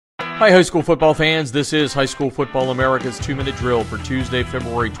Hi, high school football fans. This is High School Football America's 2-Minute Drill for Tuesday,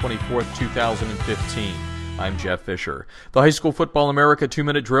 February 24th, 2015. I'm Jeff Fisher. The High School Football America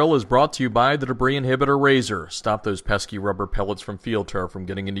 2-Minute Drill is brought to you by the Debris Inhibitor Razor. Stop those pesky rubber pellets from field turf from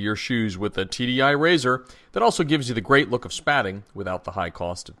getting into your shoes with a TDI razor that also gives you the great look of spatting without the high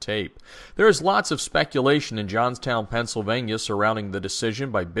cost of tape. There is lots of speculation in Johnstown, Pennsylvania surrounding the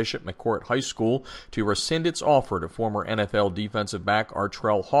decision by Bishop McCourt High School to rescind its offer to former NFL defensive back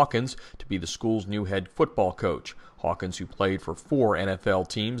Artrell Hawkins to be the school's new head football coach. Hawkins, who played for 4 NFL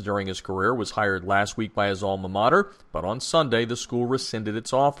teams during his career, was hired last week by his alma mater, but on Sunday the school rescinded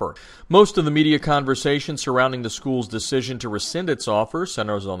its offer. Most of the media conversation surrounding the school's decision to rescind its offer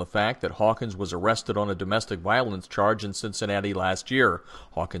centers on the fact that Hawkins was arrested on a domestic violence charge in Cincinnati last year.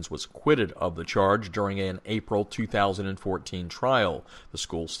 Hawkins was acquitted of the charge during an April 2014 trial. The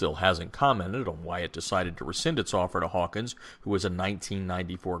school still hasn't commented on why it decided to rescind its offer to Hawkins, who was a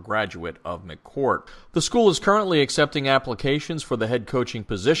 1994 graduate of McCourt. The school is currently accepting applications for the head coaching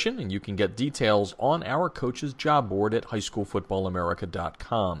position, and you can get details on our coach's job board at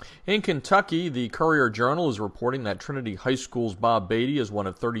highschoolfootballamerica.com. In Kentucky, the Courier-Journal is reporting that Trinity High School's Bob Beatty is one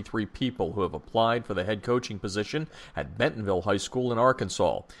of 33 people who have applied for the head coaching position at Bentonville High School in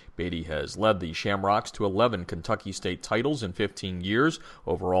Arkansas. Beatty has led the Shamrocks to 11 Kentucky State titles in 15 years.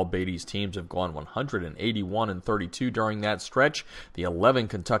 Overall, Beatty's teams have gone 181-32 during that stretch. The 11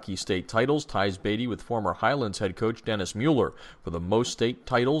 Kentucky State titles ties Beatty with former Highlands head coach Dennis Mueller for the most state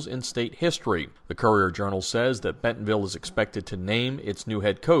titles in state history. The Courier-Journal says that Bentonville is expected to name its new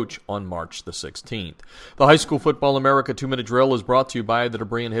head coach on March the 16th. The High School Football America 2-Minute Drill is brought to you by the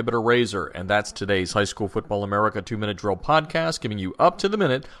Debris Inhibitor Razor, and that's today's High School Football America 2-Minute Drill podcast, giving you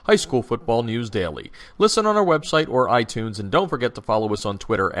up-to-the-minute high school football news daily. Listen on our website or iTunes, and don't forget to follow us on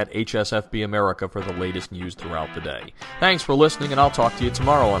Twitter at HSFB America for the latest news throughout the day. Thanks for listening, and I'll talk to you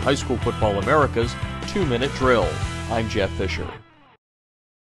tomorrow on High School Football America's 2-Minute Drill. I'm Jeff Fisher.